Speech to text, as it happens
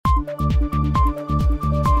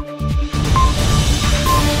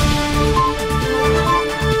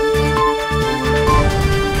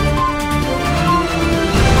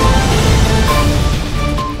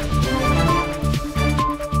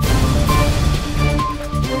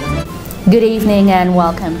Good evening and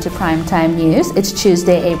welcome to Primetime News. It's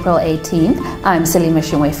Tuesday, April 18th. I'm Salima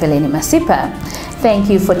Shimwe-Feleni Masipa. Thank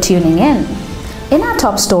you for tuning in. In our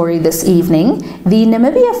top story this evening, the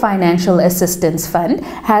Namibia Financial Assistance Fund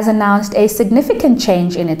has announced a significant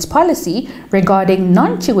change in its policy regarding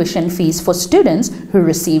non-tuition fees for students who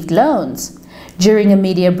received loans. During a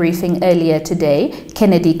media briefing earlier today,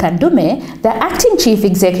 Kennedy Kandume, the acting chief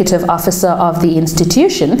executive officer of the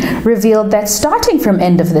institution, revealed that starting from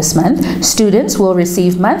end of this month, students will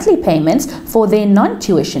receive monthly payments for their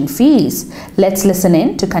non-tuition fees. Let's listen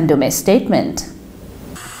in to Kandume's statement.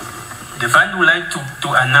 The fund would like to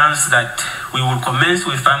announce that we will commence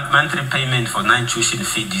with monthly payment for non-tuition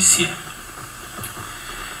fee this year.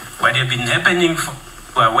 What has been happening,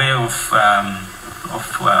 we're aware of,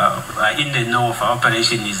 in the know of our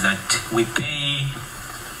operation, is that we pay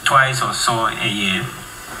twice or so a year,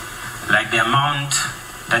 like the amount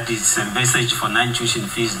that is envisaged for non-tuition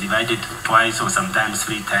fees divided twice or sometimes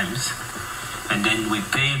 3 times, and then we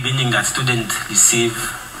pay, meaning that students receive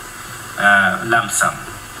lump sum.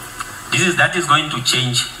 That is going to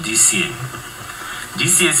change this year.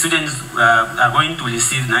 This year, students are going to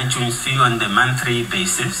receive non-tuition fee on the monthly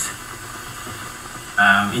basis,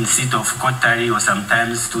 instead of quarterly or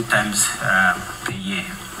sometimes 2 times per year.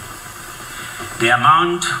 The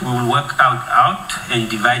amount we will work out and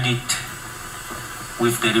divide it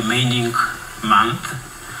with the remaining month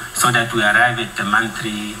so that we arrive at the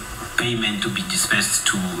monthly payment to be dispersed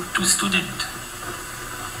to students.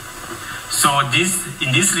 So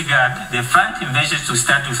in this regard, the fund envisages to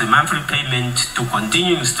start with a monthly payment to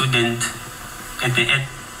continuing students at the 8th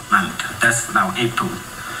month, that's now April,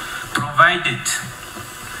 provided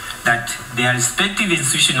that their respective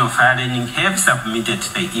institution of higher learning have submitted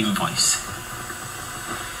the invoice.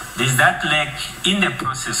 There's that lag in the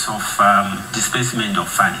process of disbursement of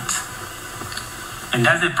funds. And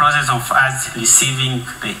that's the process of us receiving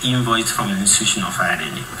the invoice from the institution of higher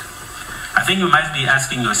learning. I think you must be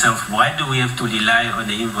asking yourself, why do we have to rely on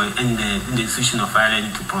the invoice in the institution of higher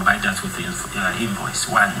learning to provide us with the invoice?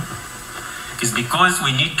 One is because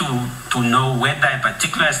we need to know whether a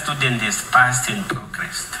particular student has passed and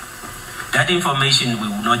progressed. That information we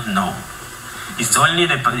will not know. It's only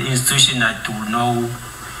the institution that will know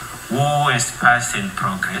who has passed and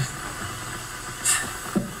progressed.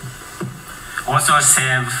 Also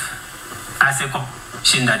serve as a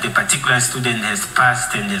confirmation that a particular student has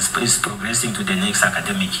passed and is progressing to the next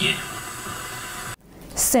academic year.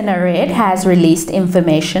 SENARED has released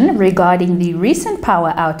information regarding the recent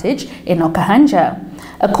power outage in Okahanja.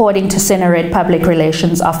 According to SENARED Public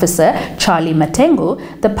Relations Officer Charlie Matengu,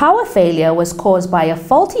 the power failure was caused by a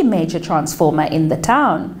faulty major transformer in the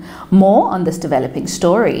town. More on this developing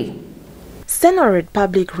story. SENARED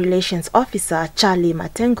Public Relations Officer Charlie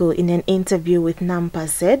Matengu, in an interview with NAMPA,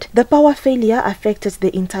 said the power failure affected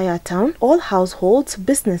the entire town, all households,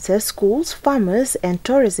 businesses, schools, farmers, and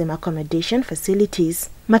tourism accommodation facilities.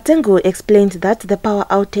 Matengu explained that the power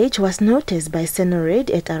outage was noticed by SENARED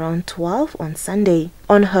at around 12 on Sunday.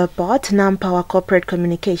 On her part, NamPower Corporate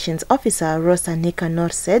Communications Officer Rosa Nikanor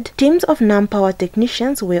said teams of NamPower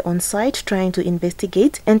technicians were on site trying to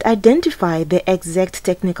investigate and identify the exact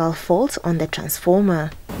technical fault on the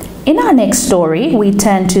transformer. In our next story, we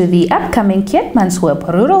turn to the upcoming Keetmanshoop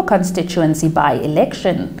Rural Constituency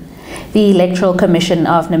by-election. The Electoral Commission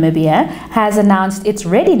of Namibia has announced its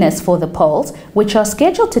readiness for the polls, which are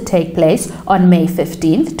scheduled to take place on May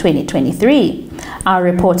 15, 2023. Our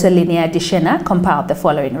reporter Linnea Dishena compiled the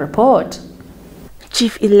following report.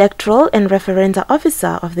 Chief Electoral and Referenda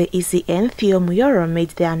Officer of the ECN, Theo Muyoro,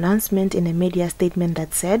 made the announcement in a media statement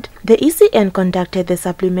that said the ECN conducted the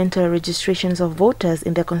supplementary registrations of voters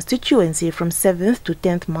in the constituency from 7th to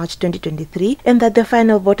 10th March 2023 and that the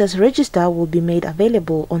final voters register will be made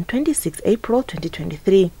available on 26 April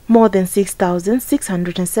 2023. More than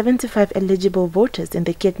 6,675 eligible voters in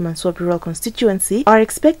the Keetmanshoop Rural Constituency are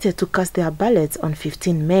expected to cast their ballots on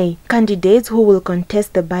 15 May. Candidates who will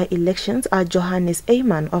contest the by-elections are Johannes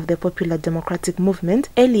Eyman of the Popular Democratic Movement,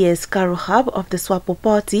 Elias Karuhab of the SWAPO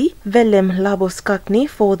Party, Willem Labos-Kakni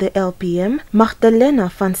for the LPM, Magdalena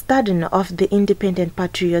van Staden of the Independent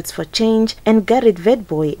Patriots for Change, and Gerrit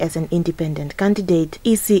Wetboy as an independent candidate.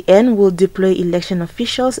 ECN will deploy election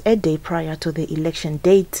officials a day prior to the election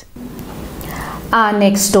date. Our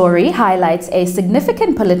next story highlights a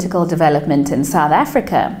significant political development in South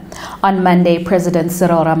Africa. On Monday, President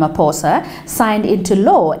Cyril Ramaphosa signed into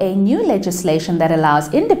law a new legislation that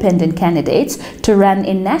allows independent candidates to run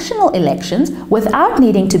in national elections without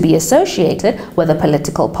needing to be associated with a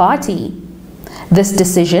political party. This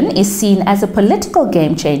decision is seen as a political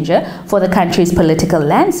game changer for the country's political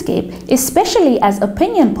landscape, especially as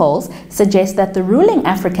opinion polls suggest that the ruling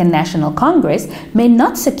African National Congress may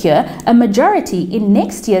not secure a majority in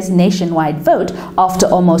next year's nationwide vote after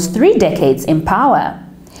almost 3 decades in power.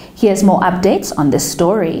 Here's more updates on this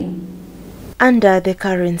story. Under the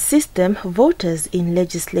current system, voters in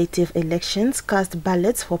legislative elections cast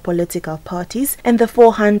ballots for political parties, and the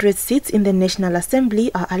 400 seats in the National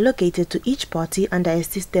Assembly are allocated to each party under a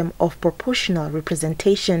system of proportional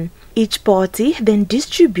representation. Each party then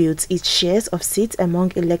distributes its shares of seats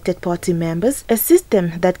among elected party members, a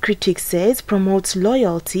system that critics say promotes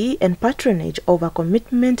loyalty and patronage over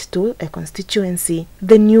commitment to a constituency.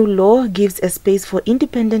 The new law gives a space for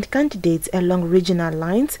independent candidates along regional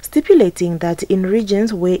lines, stipulating that in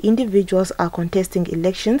regions where individuals are contesting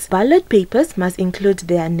elections, ballot papers must include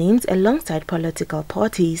their names alongside political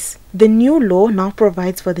parties. The new law now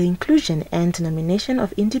provides for the inclusion and nomination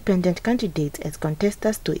of independent candidates as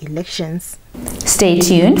contestants to elections. Stay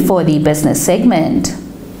tuned for the business segment.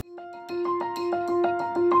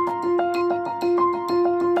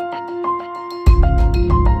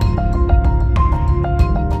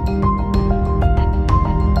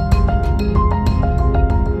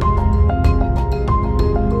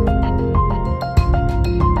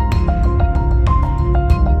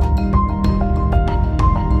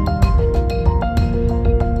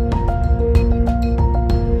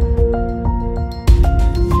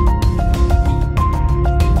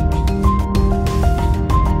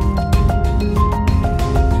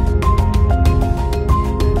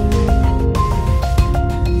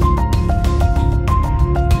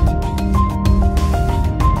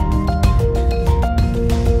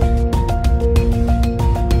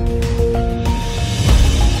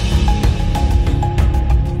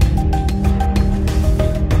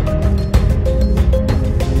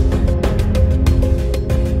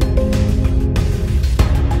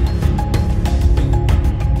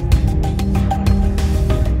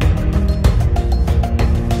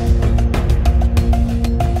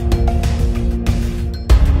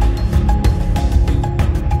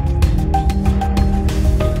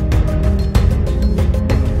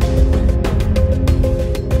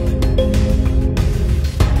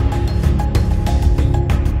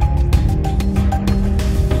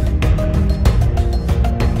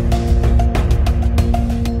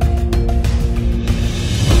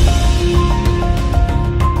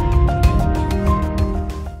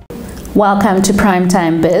 Welcome to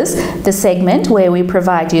Primetime Biz, the segment where we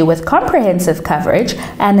provide you with comprehensive coverage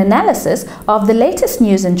and analysis of the latest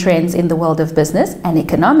news and trends in the world of business and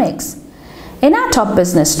economics. In our top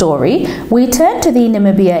business story, we turn to the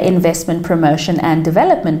Namibia Investment Promotion and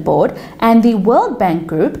Development Board and the World Bank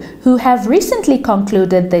Group, who have recently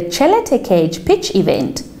concluded the Chelete Cage pitch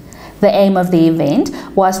event. The aim of the event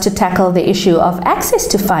was to tackle the issue of access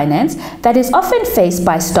to finance that is often faced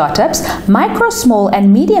by startups, micro, small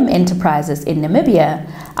and medium enterprises in Namibia.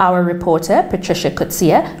 Our reporter, Patricia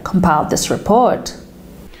Kutsia, compiled this report.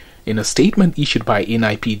 In a statement issued by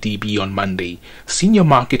NIPDB on Monday, Senior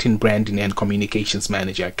Marketing, Branding and Communications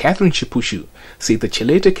Manager Catherine Shipushu said the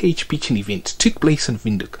Chelete Cage pitching event took place in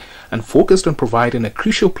Windhoek and focused on providing a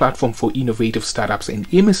crucial platform for innovative startups and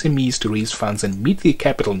MSMEs to raise funds and meet their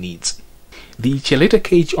capital needs. The Chelete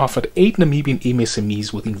Cage offered 8 Namibian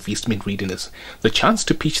MSMEs with investment readiness the chance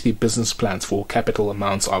to pitch their business plans for capital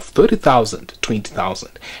amounts of 30,000,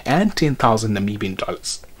 20,000 and 10,000 Namibian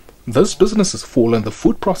dollars. Those businesses fall in the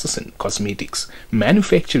food processing, cosmetics,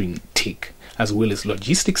 manufacturing, tech, as well as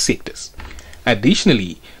logistics sectors.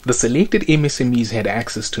 Additionally, the selected MSMEs had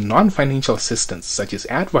access to non-financial assistance such as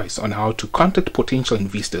advice on how to contact potential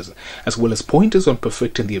investors, as well as pointers on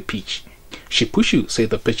perfecting their pitch. Shipushu said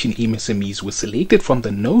the pitching MSMEs were selected from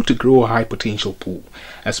the Know to Grow High Potential Pool,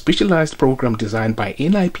 a specialized program designed by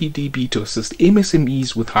NIPDB to assist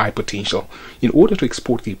MSMEs with high potential in order to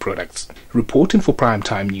export their products. Reporting for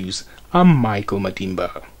Primetime News, I'm Michael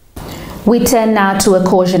Madimba. We turn now to a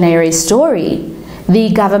cautionary story.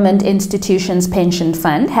 The Government Institutions Pension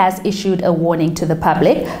Fund has issued a warning to the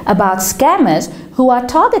public about scammers who are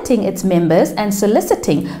targeting its members and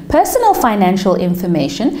soliciting personal financial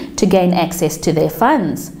information to gain access to their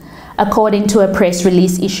funds. According to a press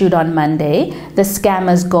release issued on Monday, the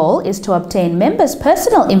scammers' goal is to obtain members'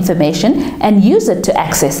 personal information and use it to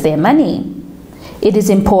access their money. It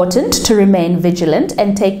is important to remain vigilant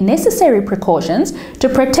and take necessary precautions to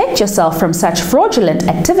protect yourself from such fraudulent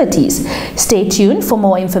activities. Stay tuned for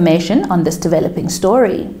more information on this developing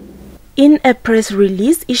story. In a press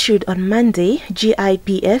release issued on Monday,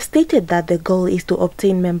 GIPF stated that the goal is to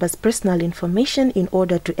obtain members' personal information in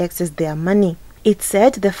order to access their money. It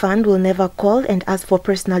said the fund will never call and ask for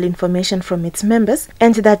personal information from its members,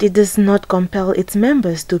 and that it does not compel its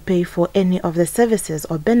members to pay for any of the services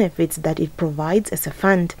or benefits that it provides as a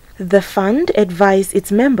fund. The fund advised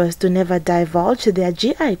its members to never divulge their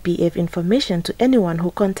GIPF information to anyone who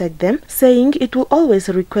contacts them, saying it will always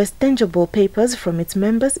request tangible papers from its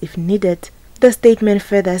members if needed. The statement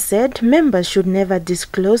further said members should never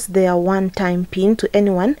disclose their one-time PIN to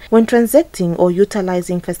anyone when transacting or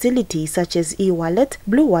utilizing facilities such as eWallet,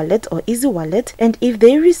 Blue Wallet or Easy Wallet, and if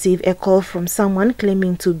they receive a call from someone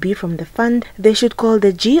claiming to be from the fund, they should call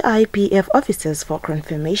the GIPF officers for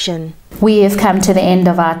confirmation. We have come to the end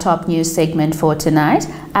of our top news segment for tonight.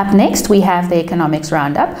 Up next, we have the economics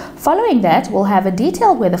roundup. Following that, we'll have a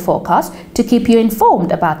detailed weather forecast to keep you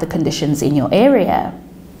informed about the conditions in your area.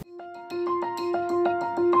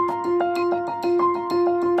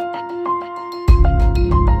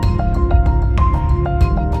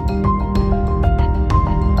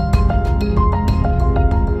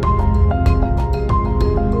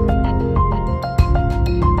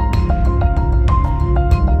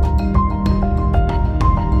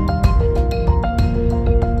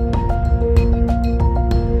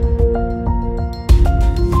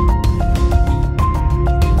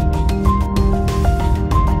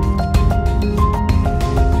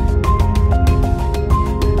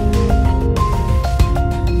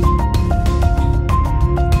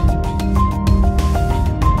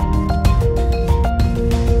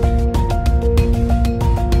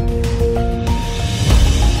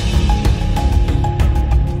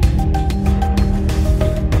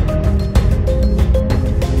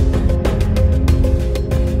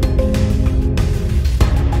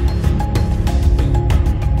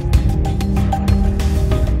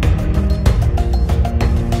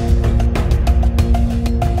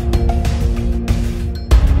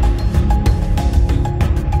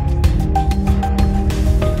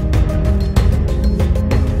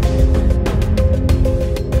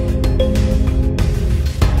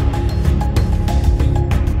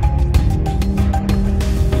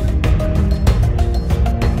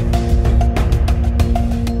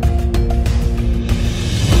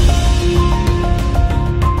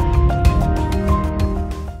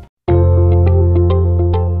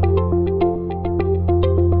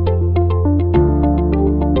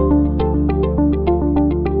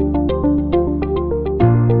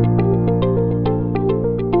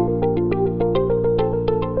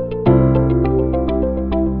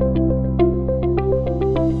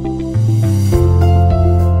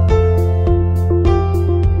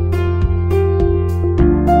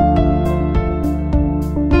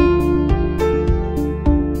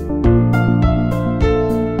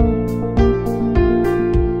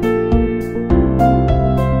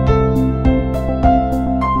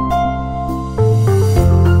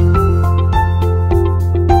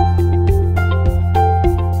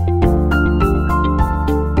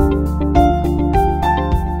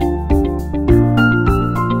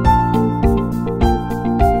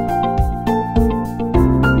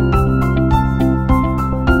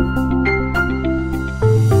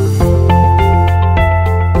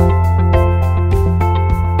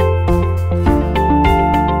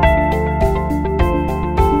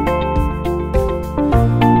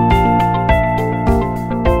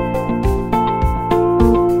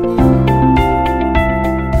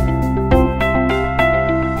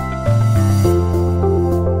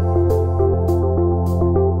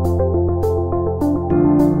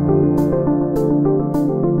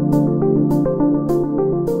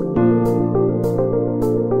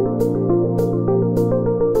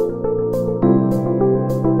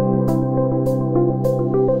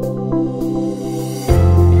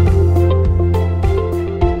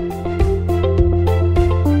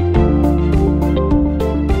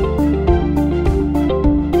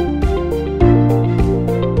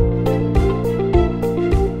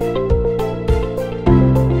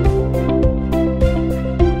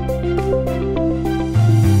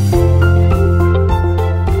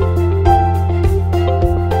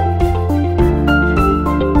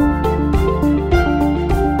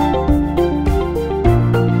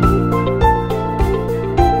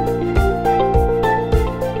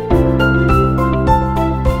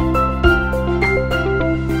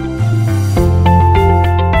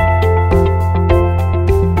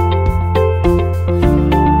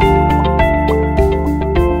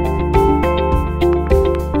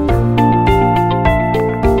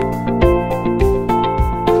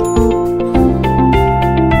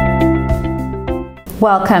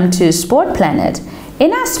 Welcome to Sport Planet.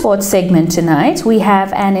 In our sports segment tonight, we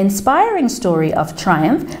have an inspiring story of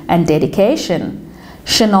triumph and dedication.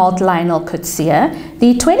 Chenault Lionel Coetzee,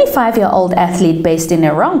 the 25-year-old athlete based in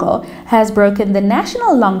Erongo, has broken the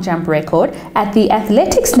national long jump record at the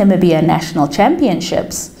Athletics Namibia National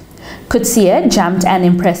Championships. Coetzee jumped an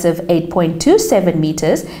impressive 8.27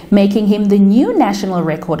 meters, making him the new national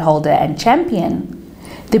record holder and champion.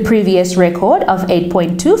 The previous record of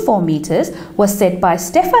 8.24 meters was set by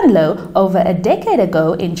Stefan Low over a decade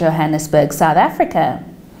ago in Johannesburg, South Africa.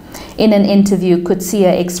 In an interview,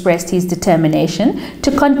 Coetzee expressed his determination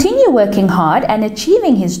to continue working hard and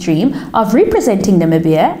achieving his dream of representing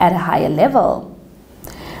Namibia at a higher level.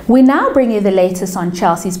 We now bring you the latest on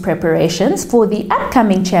Chelsea's preparations for the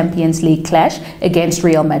upcoming Champions League clash against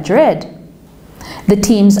Real Madrid. The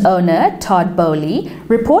team's owner, Todd Boehly,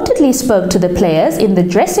 reportedly spoke to the players in the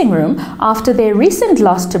dressing room after their recent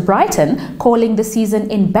loss to Brighton, calling the season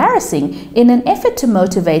embarrassing in an effort to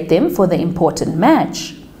motivate them for the important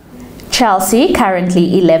match. Chelsea,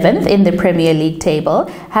 currently 11th in the Premier League table,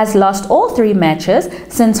 has lost all 3 matches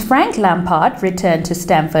since Frank Lampard returned to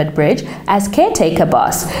Stamford Bridge as caretaker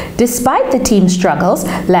boss. Despite the team's struggles,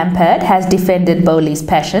 Lampard has defended Boehly's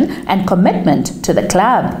passion and commitment to the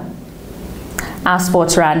club. Our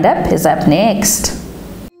sports roundup is up next.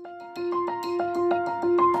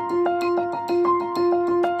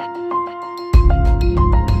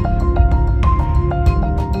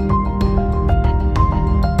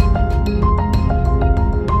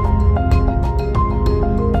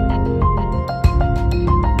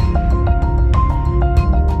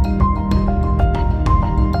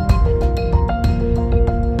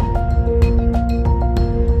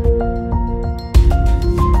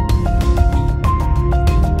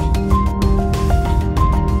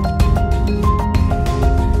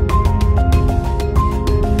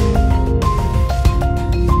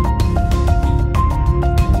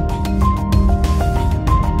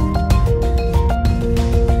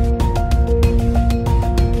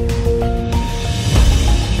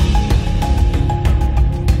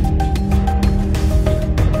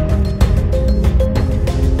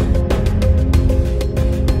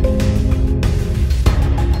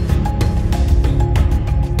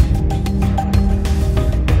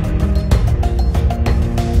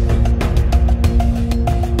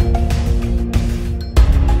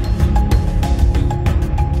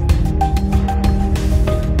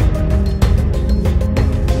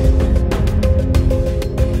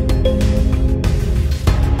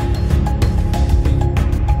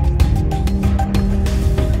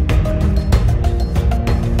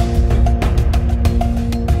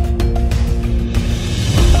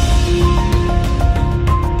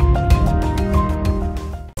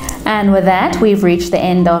 And with that, we've reached the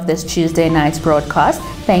end of this Tuesday night's broadcast.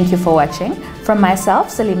 Thank you for watching. From myself,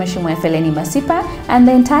 Salima Shumwefeleni Masipa, and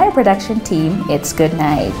the entire production team, it's good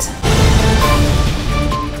night.